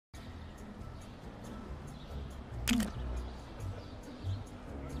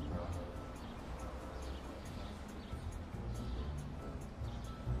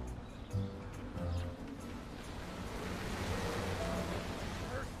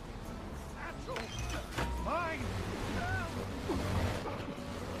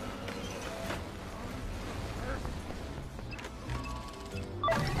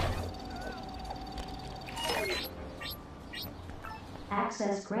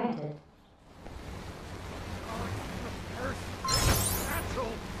Access granted.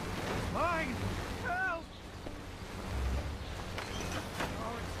 Satchel! Mine! Help!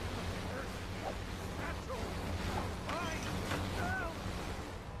 Satchel! Mine! Help!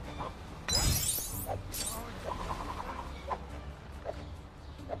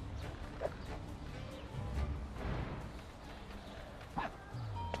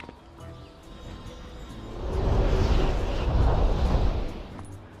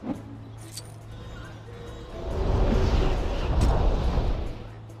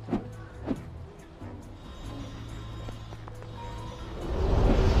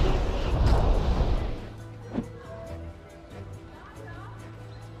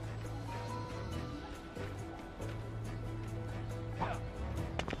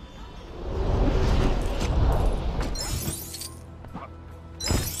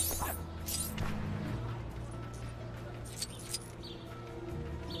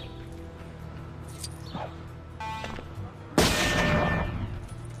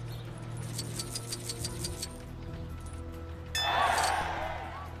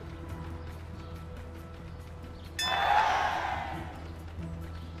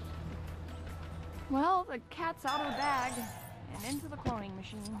 Well, the cat's out of the bag and into the cloning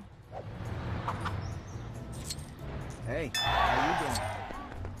machine. Hey, how you doing?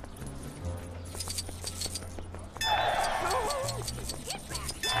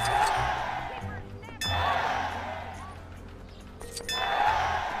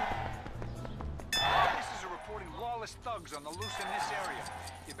 Witnesses are reporting lawless thugs on the loose in this area.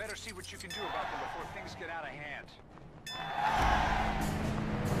 You better see what you can do about them before things get out of hand.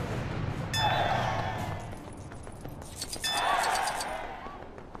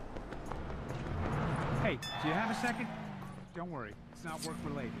 Hey, do you have a second? Don't worry, it's not work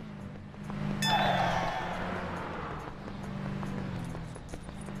related.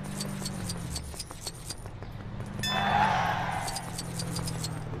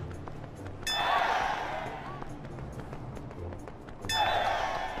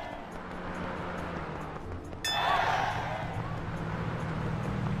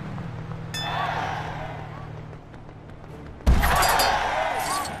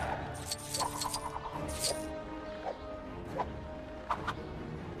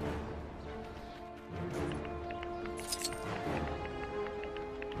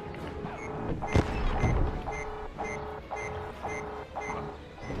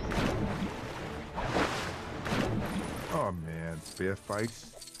 Oh man, fair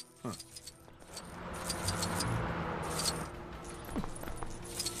fights? Huh.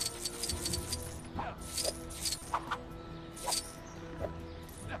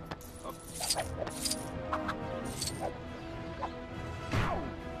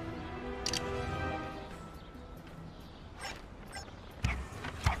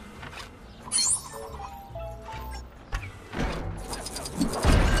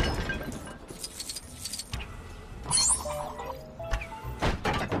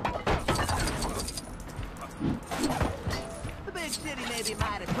 The big city may be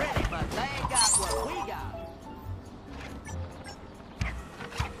mighty pretty, but they ain't got what we got.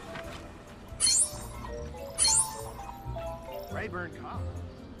 Rayburn, come.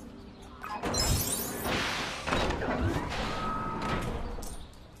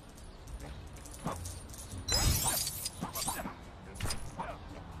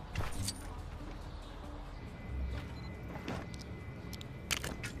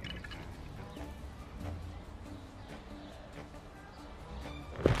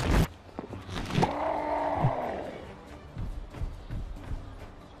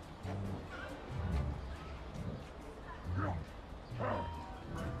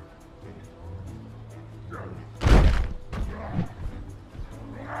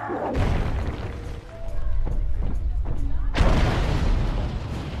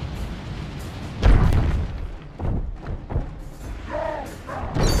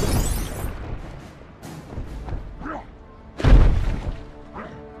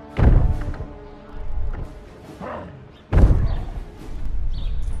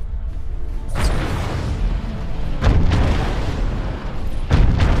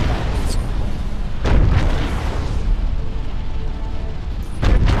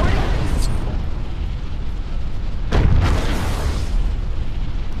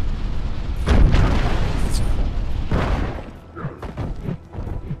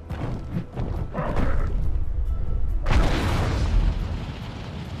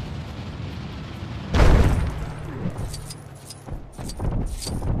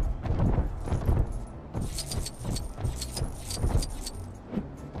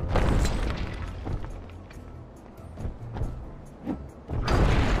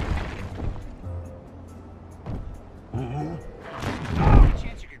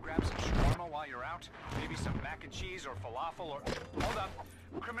 cheese or falafel or... Hold up.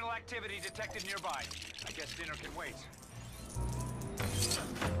 Criminal activity detected nearby. I guess dinner can wait.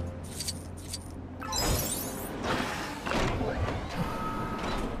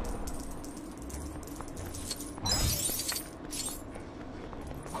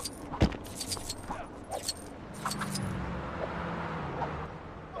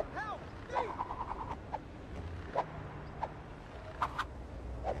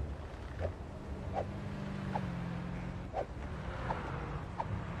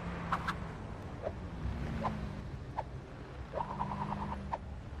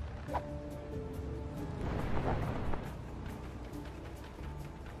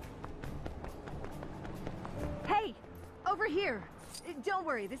 Hey! Over here! Don't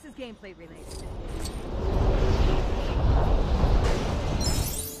worry, this is gameplay related.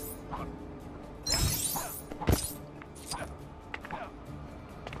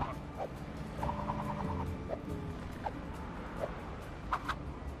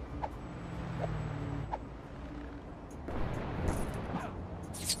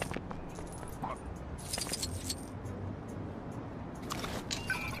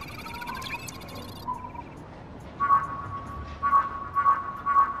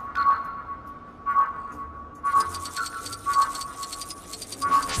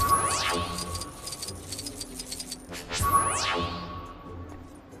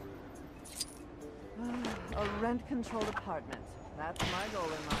 A rent-controlled apartment. That's my goal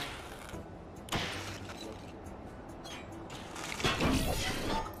in life.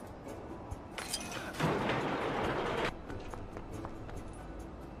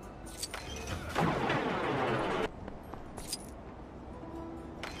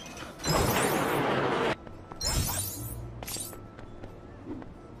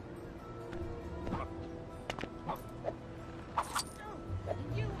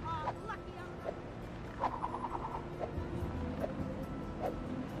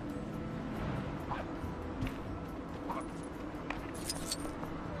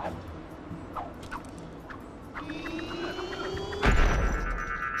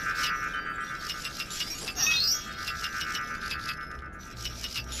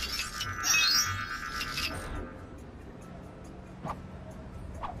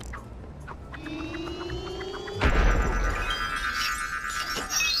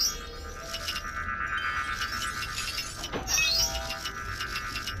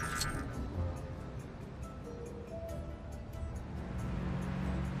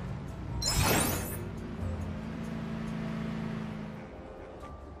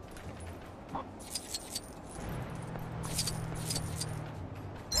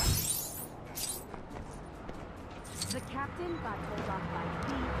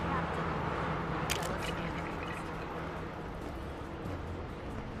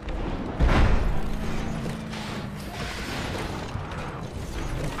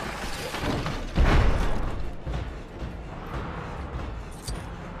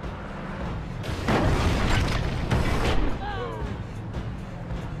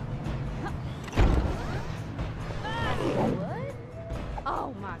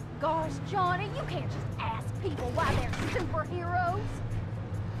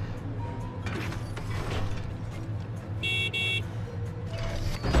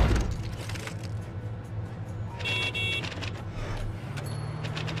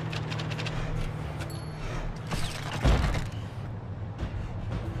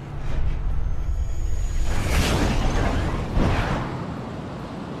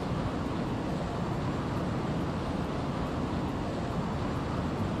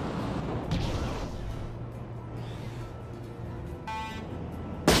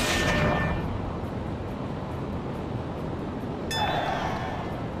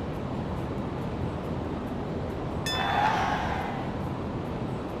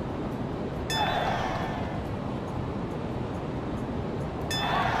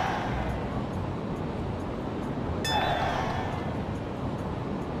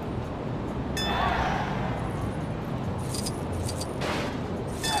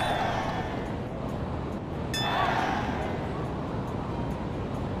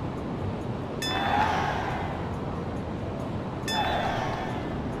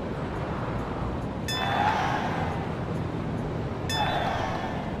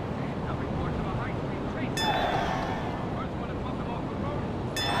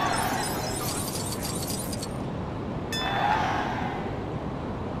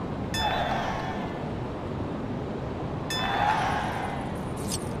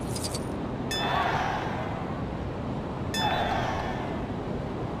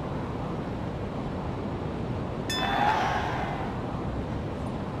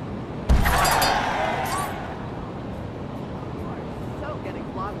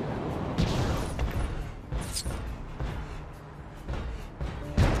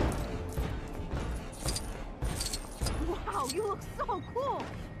 Wow, you look so cool.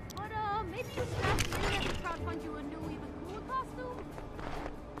 But, maybe you should ask the internet to crowdfund you a new, even cooler costume?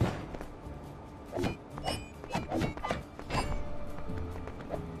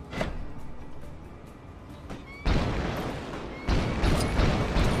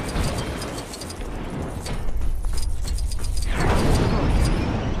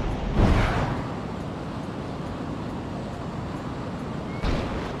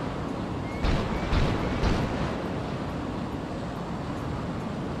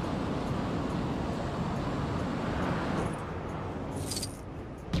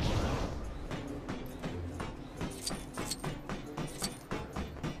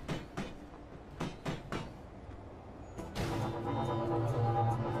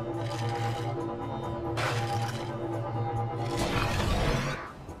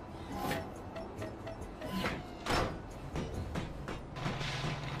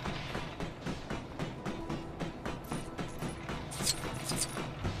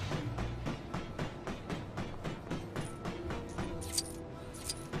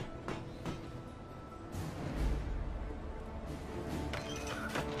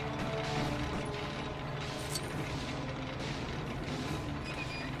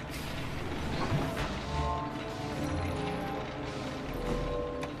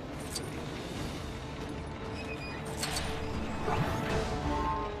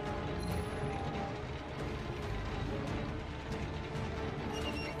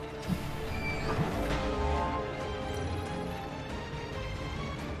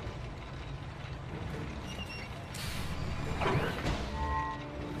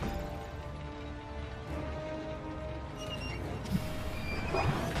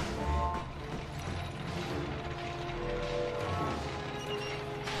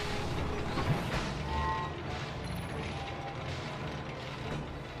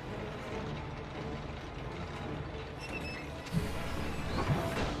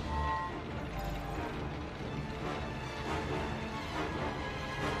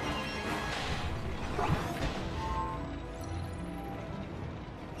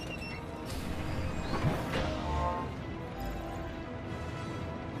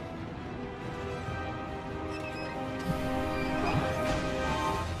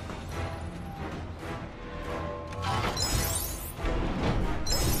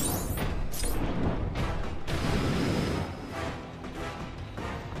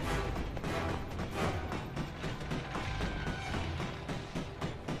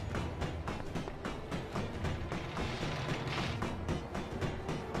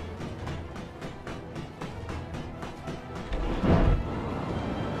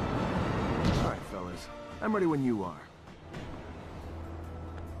 I'm ready when you are.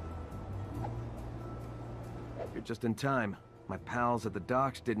 You're just in time. My pals at the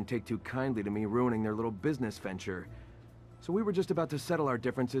docks didn't take too kindly to me ruining their little business venture. So we were just about to settle our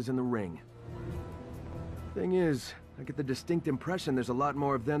differences in the ring. Thing is, I get the distinct impression there's a lot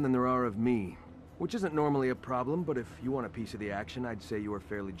more of them than there are of me. Which isn't normally a problem, but if you want a piece of the action, I'd say you are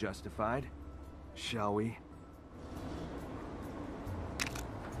fairly justified. Shall we?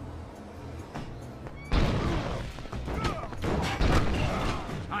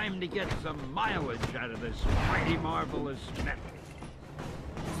 Time to get some mileage out of this mighty marvelous metal.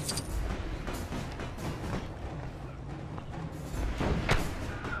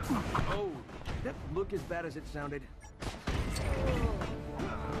 Oh, did that look as bad as it sounded?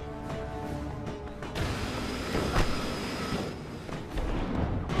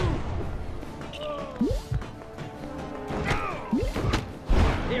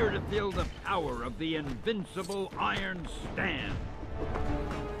 Here to feel the power of the invincible Iron Stand.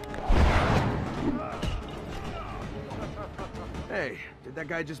 Hey, did that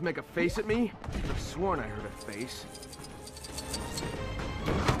guy just make a face at me? I could have sworn I heard a face.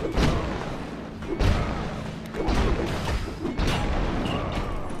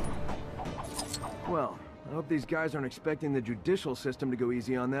 Well, I hope these guys aren't expecting the judicial system to go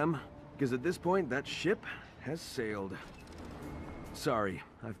easy on them, because at this point, that ship has sailed. Sorry,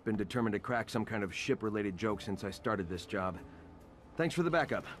 I've been determined to crack some kind of ship-related joke since I started this job. Thanks for the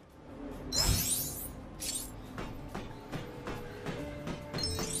backup.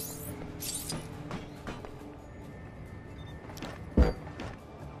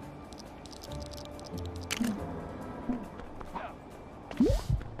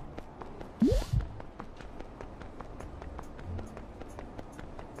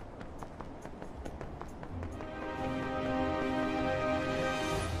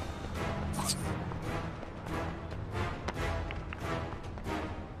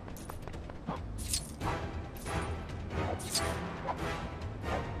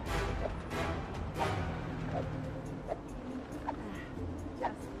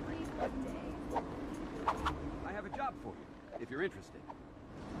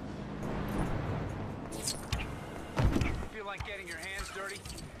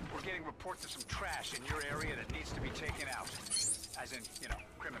 getting reports of some trash in your area that needs to be taken out. As in, you know,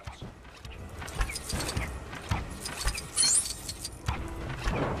 criminals.